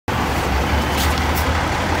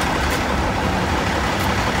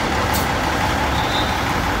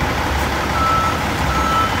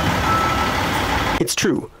It's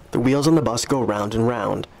true, the wheels on the bus go round and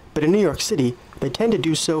round, but in New York City, they tend to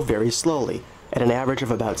do so very slowly, at an average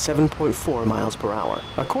of about 7.4 miles per hour.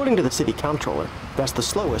 According to the city comptroller, that's the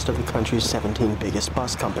slowest of the country's 17 biggest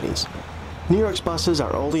bus companies. New York's buses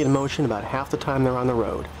are only in motion about half the time they're on the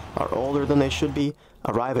road, are older than they should be,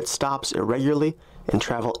 arrive at stops irregularly, and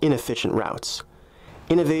travel inefficient routes.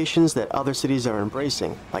 Innovations that other cities are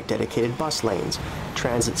embracing, like dedicated bus lanes,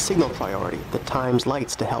 transit signal priority that times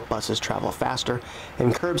lights to help buses travel faster,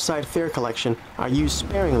 and curbside fare collection, are used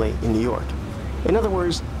sparingly in New York. In other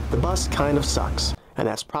words, the bus kind of sucks, and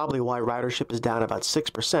that's probably why ridership is down about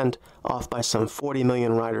 6%, off by some 40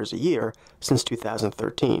 million riders a year since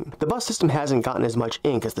 2013. The bus system hasn't gotten as much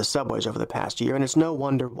ink as the subways over the past year, and it's no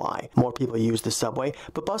wonder why. More people use the subway,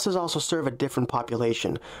 but buses also serve a different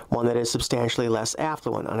population, one that is substantially less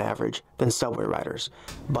affluent on average than subway riders.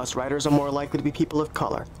 Bus riders are more likely to be people of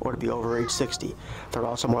color, or to be over age 60. They're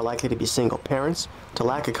also more likely to be single parents, to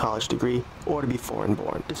lack a college degree, or to be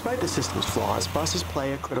foreign-born. Despite the system's flaws, buses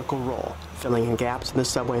play a critical role, filling in gaps in the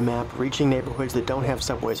subway map, reaching neighborhoods that don't have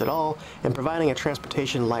subways at all, and providing a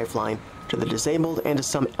transportation lifeline to the disabled and to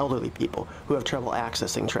some elderly people who have trouble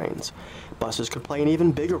accessing trains. Buses could play an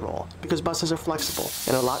even bigger role because buses are flexible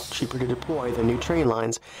and a lot cheaper to deploy than new train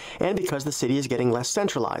lines, and because the city is getting less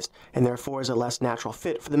centralized and therefore is a less natural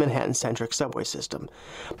fit for the Manhattan-centric subway system.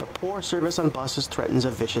 But poor service on buses threatens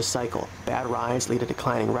a vicious cycle. Bad rides lead to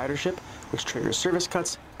declining ridership, which triggers service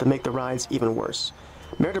cuts that make the rides even worse.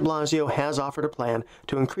 Mayor de Blasio has offered a plan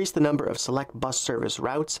to increase the number of select bus service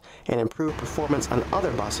routes and improve performance on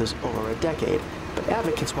other buses over a decade, but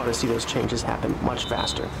advocates want to see those changes happen much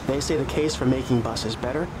faster. They say the case for making buses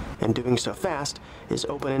better, and doing so fast, is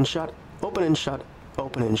open and shut, open and shut,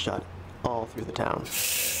 open and shut, all through the town.